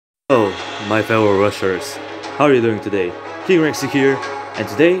Hello, my fellow rushers. How are you doing today? King Rexy here, and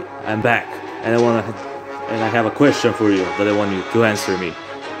today I'm back, and I have a question for you that I want you to answer me.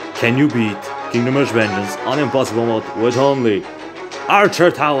 Can you beat Kingdom Rush Vengeance on Impossible Mode with only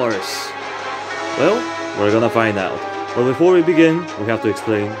Archer Towers? Well, we're gonna find out. But before we begin, we have to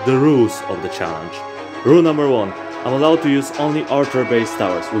explain the rules of the challenge. Rule number 1. I'm allowed to use only Archer-based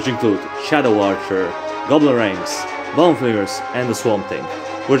towers, which include Shadow Archer, Goblin Ranks, Bonefingers, and the Swamp Thing.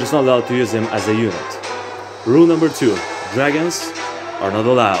 We're just not allowed to use them as a unit. Rule number 2. Dragons are not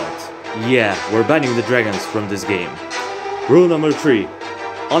allowed. Yeah, we're banning the dragons from this game. Rule number 3.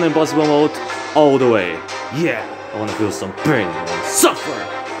 On Impossible Mode, all the way. Yeah, I wanna feel some pain and suffer!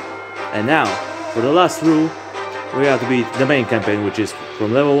 And now, for the last rule, we have to beat the main campaign, which is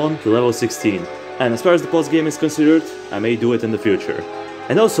from level 1 to level 16. And as far as the post-game is considered, I may do it in the future.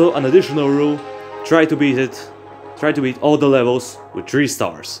 And also, an additional rule, try to beat all the levels with 3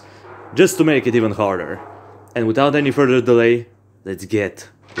 stars, just to make it even harder. And without any further delay, let's get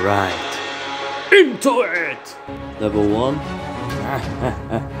right into it! Level 1.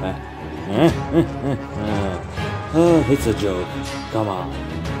 It's a joke. Come on.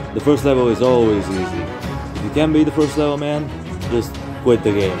 The first level is always easy. If you can't beat the first level, man, just quit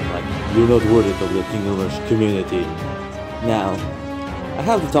the game. Like, you're not worthy of the Kingdom Rush community. Now, I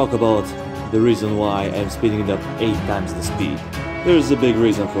have to talk about the reason why I'm speeding it up 8 times the speed. There's a big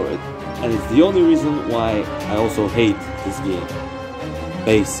reason for it, and it's the only reason why I also hate this game.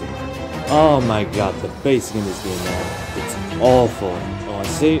 Pacing. Oh my god, the pacing in this game, man. It's awful. Oh, I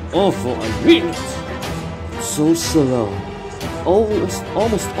say awful, I mean it. It's so slow. Almost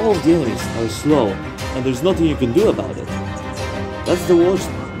all of the enemies are slow, and there's nothing you can do about it. That's the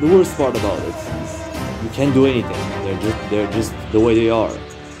worst part about it. You can't do anything. They're just the way they are.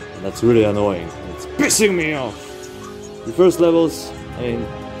 That's really annoying. It's pissing me off! The first levels, I mean,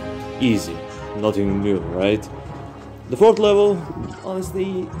 easy. Nothing new, right? The 4th level,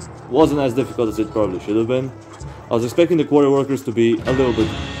 honestly, wasn't as difficult as it probably should have been. I was expecting the quarry workers to be a little bit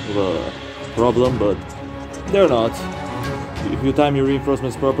of a problem, but they're not. If you time your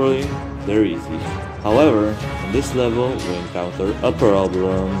reinforcements properly, they're easy. However, in this level, we encounter a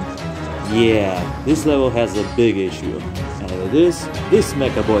problem. Yeah, this level has a big issue. And it is this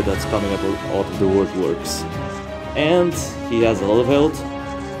mecha boy that's coming up out of the earthworks. And he has a lot of health,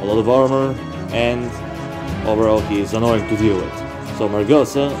 a lot of armor, and overall he is annoying to deal with. So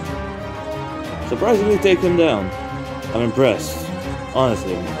Margosa surprisingly take him down. I'm impressed.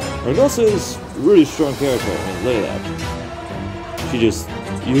 Honestly, Margosa is a really strong character. I mean, look at that. She just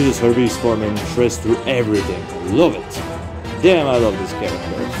uses her beast form and shreds through everything. I love it. Damn, I love this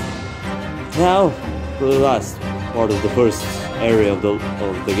character. Now, for the last part of the first area of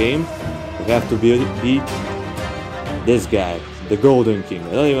the game, we have to beat this guy, the Golden King.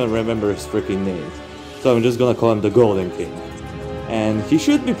 I don't even remember his freaking name, so I'm just gonna call him the Golden King. And he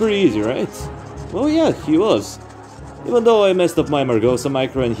should be pretty easy, right? Well, yeah, he was. Even though I messed up my Margosa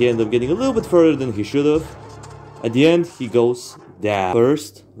micro and he ended up getting a little bit further than he should have, at the end he goes down.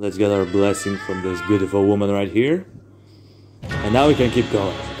 First, let's get our blessing from this beautiful woman right here. And now we can keep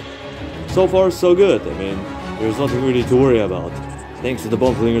going. So far, so good. I mean, there's nothing really to worry about, thanks to the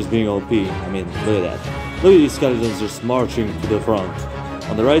Bonefingers being OP. I mean, look at that. Look at these skeletons just marching to the front.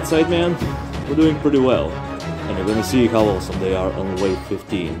 On the right side, man, we're doing pretty well. And you're gonna see how awesome they are on wave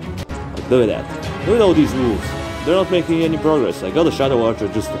 15. Like, look at that. Look at all these moves. They're not making any progress. I got a Shadow Archer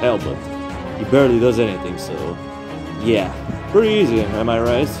just to help, but he barely does anything, so... yeah, pretty easy, am I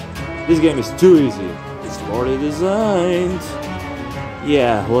right? This game is too easy. It's poorly designed.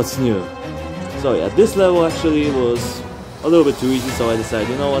 Yeah, what's new? So yeah, this level actually was a little bit too easy, so I decided,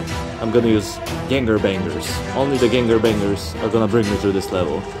 you know what, I'm gonna use Gengar Bangers. Only the Gengar Bangers are gonna bring me through this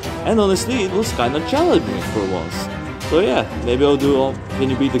level. And honestly, it was kinda challenging for once. So yeah, maybe I'll do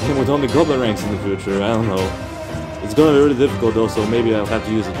can you beat the game with only Goblin Ranks in the future, I don't know. It's gonna be really difficult though, so maybe I'll have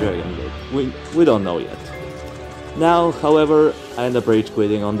to use a dragon, but we don't know yet. Now, however, I end up rage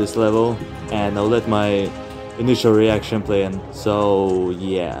quitting on this level, and I'll let my initial reaction play in, so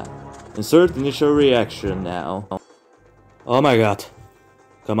yeah. Insert initial reaction now. Oh my god.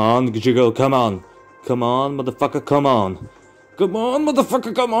 Come on, Jiggle, come on. Come on, motherfucker, come on. Come on,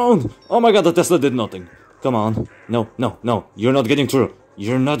 motherfucker, come on. Oh my god, the Tesla did nothing. Come on. No, no, no. You're not getting through.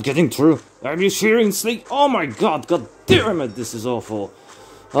 You're not getting through. Are you seriously? Oh my god, god damn it, this is awful.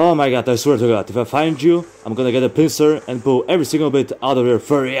 Oh my god, I swear to god, if I find you, I'm gonna get a pincer and pull every single bit out of your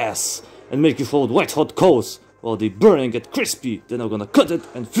furry ass. And make you fold white hot coals. While they burn and get crispy, then I'm gonna cut it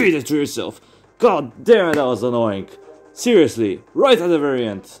and feed it to yourself. God damn it, that was annoying. Seriously, right at the very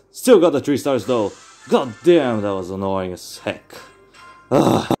end. Still got the 3 stars though. God damn, that was annoying as heck.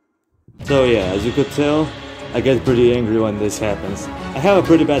 Ugh. So yeah, as you could tell, I get pretty angry when this happens. I have a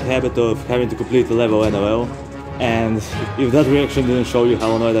pretty bad habit of having to complete the level NOL, and if that reaction didn't show you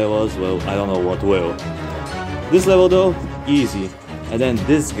how annoyed I was, well, I don't know what will. This level though, easy. And then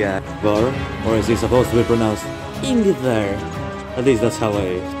this guy, Var, or is he supposed to be pronounced Ingvar? At least that's how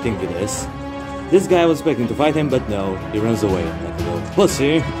I think it is. This guy was expecting to fight him, but no, he runs away like a little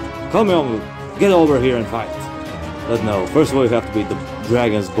pussy. Come on, get over here and fight. But no, first of all you have to beat the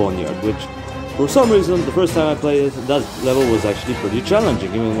Dragon's Boneyard, which for some reason the first time I played it, that level was actually pretty challenging,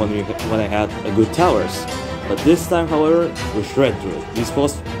 even when I had a good towers. But this time, however, we shred through it. These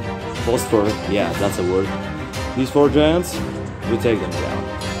phosphor, yeah, that's a word. These 4 giants, we take them down.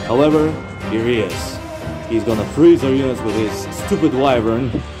 However, here he is. He's gonna freeze our units with his stupid wyvern,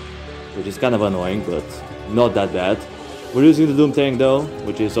 which is kind of annoying, but not that bad. We're using the Doom Tank though,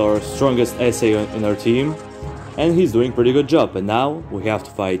 which is our strongest essay in our team, and he's doing a pretty good job. And now we have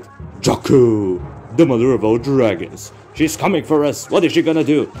to fight Jakku, the mother of all dragons. She's coming for us. What is she gonna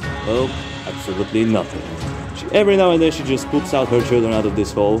do? Well, absolutely nothing. Every now and then she just poops out her children out of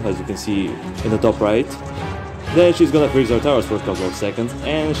this hole, as you can see in the top right. Then she's gonna freeze our towers for a couple of seconds,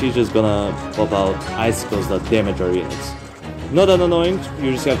 and she's just gonna pop out icicles that damage our units. Not that annoying,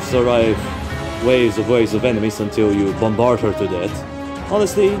 you just have to survive waves of enemies until you bombard her to death.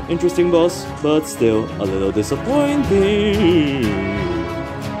 Honestly, interesting boss, but still a little disappointing.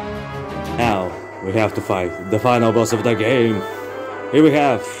 Now, we have to fight the final boss of the game. Here we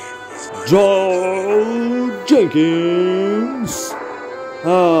have Joe Jenkins!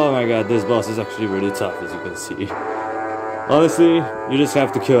 Oh my god, this boss is actually really tough, as you can see. Honestly, you just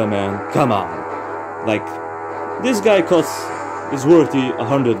have to kill him, man. Come on. Like, this guy is worthy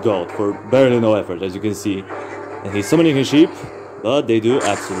 100 gold for barely no effort, as you can see. And he's summoning his sheep, but they do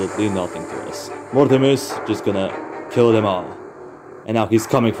absolutely nothing to us. Mortimus just gonna kill them all. And now he's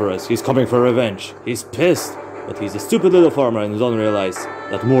coming for us. He's coming for revenge. He's pissed, but he's a stupid little farmer and doesn't realize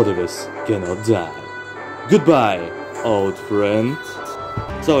that Mortimus cannot die. Goodbye, old friend.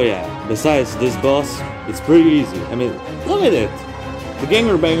 So yeah, besides this boss, it's pretty easy. I mean, look at it! The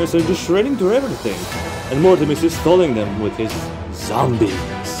gangbangers are just shredding through everything, and Mortimus is stalling them with his zombies.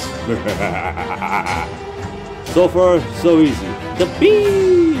 So far, so easy. The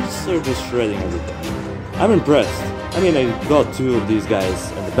bees are just shredding everything. I'm impressed. I mean, I got 2 of these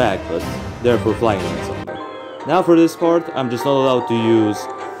guys in the back, but they're for flying them somewhere. Now for this part, I'm just not allowed to use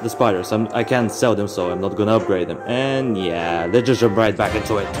the spiders. I can't sell them, so I'm not gonna upgrade them. And yeah, they just jump right back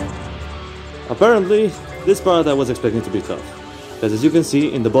into it. Apparently, this part I was expecting to be tough. Because as you can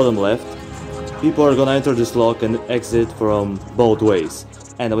see in the bottom left, people are gonna enter this lock and exit from both ways.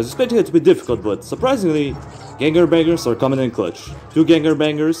 And I was expecting it to be difficult, but surprisingly, gangbangers are coming in clutch. 2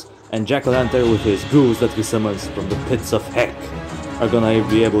 gangbangers and Jack-o'-lantern with his goose that he summons from the pits of heck are gonna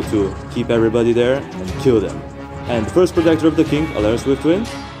be able to keep everybody there and kill them. And the first protector of the king, Alara Swiftwind,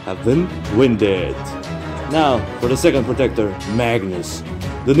 have been winded. Now, for the second protector, Magnus,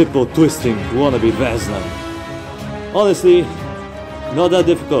 the nipple-twisting wannabe Vaznan. Honestly, not that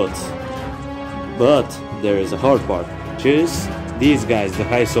difficult. But there is a hard part, which is these guys, the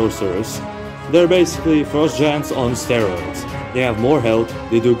High Sorcerers. They're basically Frost Giants on steroids. They have more health,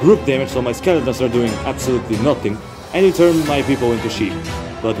 they do group damage, so my skeletons are doing absolutely nothing, and they turn my people into sheep.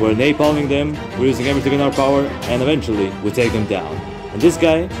 But we're napalming them, we're using everything in our power, and eventually we take them down. And this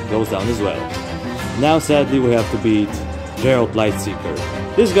guy goes down as well. Now sadly we have to beat Geralt Lightseeker.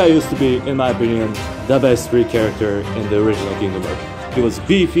 This guy used to be, in my opinion, the best free character in the original Kingdom Hearts. He was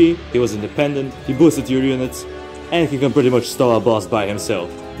beefy, he was independent, he boosted your units, and he can pretty much stall a boss by himself.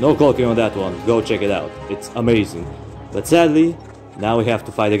 No caulking on that one, go check it out, it's amazing. But sadly, now we have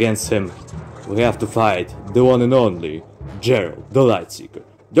to fight against him. We have to fight the one and only Geralt the Lightseeker.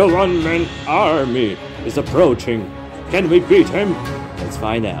 The one-man army is approaching. Can we beat him? Let's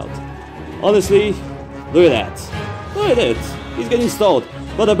find out. Honestly, look at that. Look at it. He's getting stalled.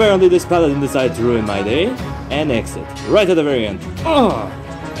 But apparently this paladin decided to ruin my day and exit. Right at the very end.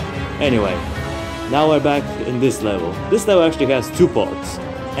 Anyway, now we're back in this level. This level actually has 2 parts.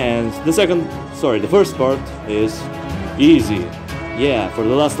 And the first part is easy. Yeah, for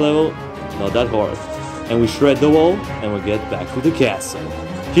the last level, not that hard. And we shred the wall and we get back to the castle.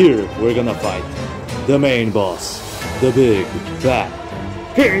 Here we're gonna fight the main boss, the big bad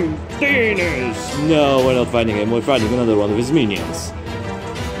King Dinas. No, we're not fighting him, we're fighting another one of his minions.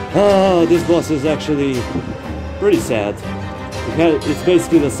 This boss is actually pretty sad. It's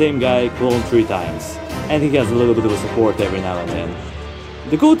basically the same guy cloned 3 times, and he has a little bit of a support every now and then.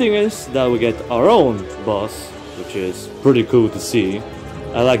 The cool thing is that we get our own boss, which is pretty cool to see.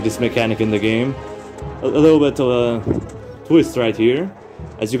 I like this mechanic in the game. A little bit of a twist right here.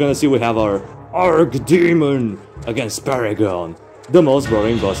 As you're gonna see, we have our Archdemon against Paragon, the most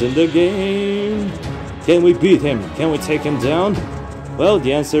boring boss in the game. Can we beat him? Can we take him down? Well,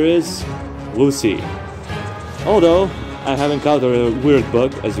 the answer is, we'll see. Although, I have encountered a weird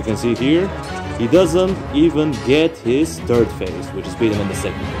bug, as you can see here. He doesn't even get his third phase, which is beat him in the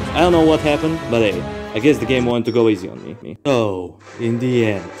second phase. I don't know what happened, but hey, I guess the game wanted to go easy on me. So, in the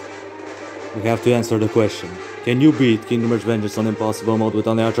end, we have to answer the question. Can you beat Kingdom Hearts Vengeance on Impossible mode with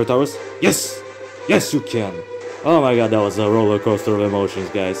only Archer Towers? Yes! Yes, you can! Oh my god, that was a roller coaster of emotions,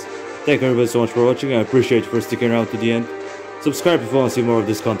 guys. Thank you everybody so much for watching. I appreciate you for sticking around to the end. Subscribe if you want to see more of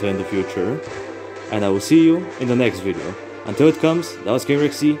this content in the future. And I will see you in the next video. Until it comes, that was King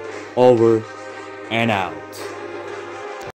Rixie, over and out.